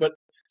hours, but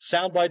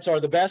sound bites are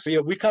the best.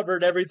 We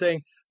covered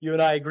everything you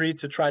and I agreed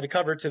to try to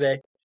cover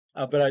today,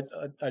 but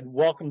I'd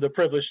welcome the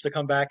privilege to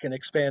come back and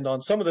expand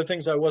on some of the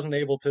things I wasn't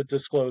able to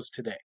disclose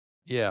today.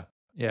 Yeah.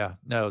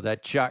 No,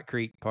 that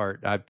shotcrete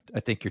part, I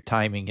think your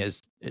timing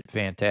is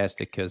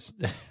fantastic, because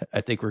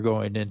I think we're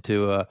going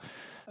into a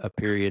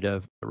period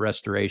of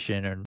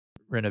restoration and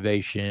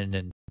renovation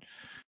and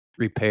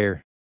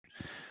repair.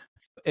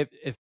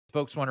 If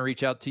folks want to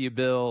reach out to you,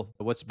 Bill,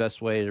 what's the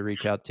best way to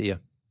reach out to you?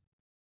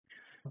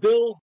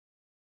 Bill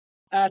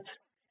at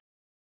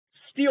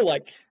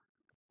Steelike,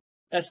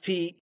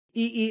 Steelike,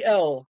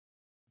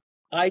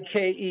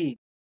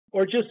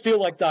 or just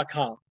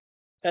steelike.com.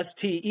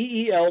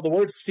 STEEL, the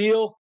word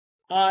steel,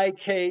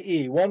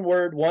 IKE, one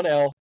word, one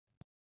L.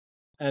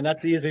 And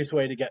that's the easiest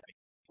way to get me.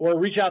 Or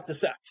reach out to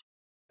Seth.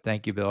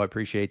 Thank you, Bill. I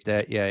appreciate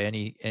that. Yeah,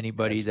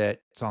 anybody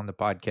that's on the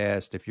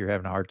podcast, if you're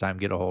having a hard time,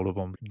 get a hold of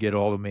them. Get a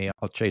hold of me.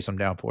 I'll chase them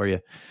down for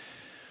you.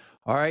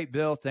 All right,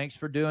 Bill, thanks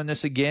for doing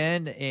this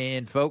again.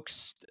 And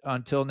folks,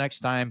 until next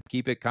time,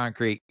 keep it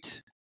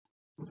concrete.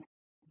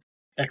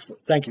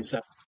 Excellent. Thank you,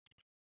 Seth.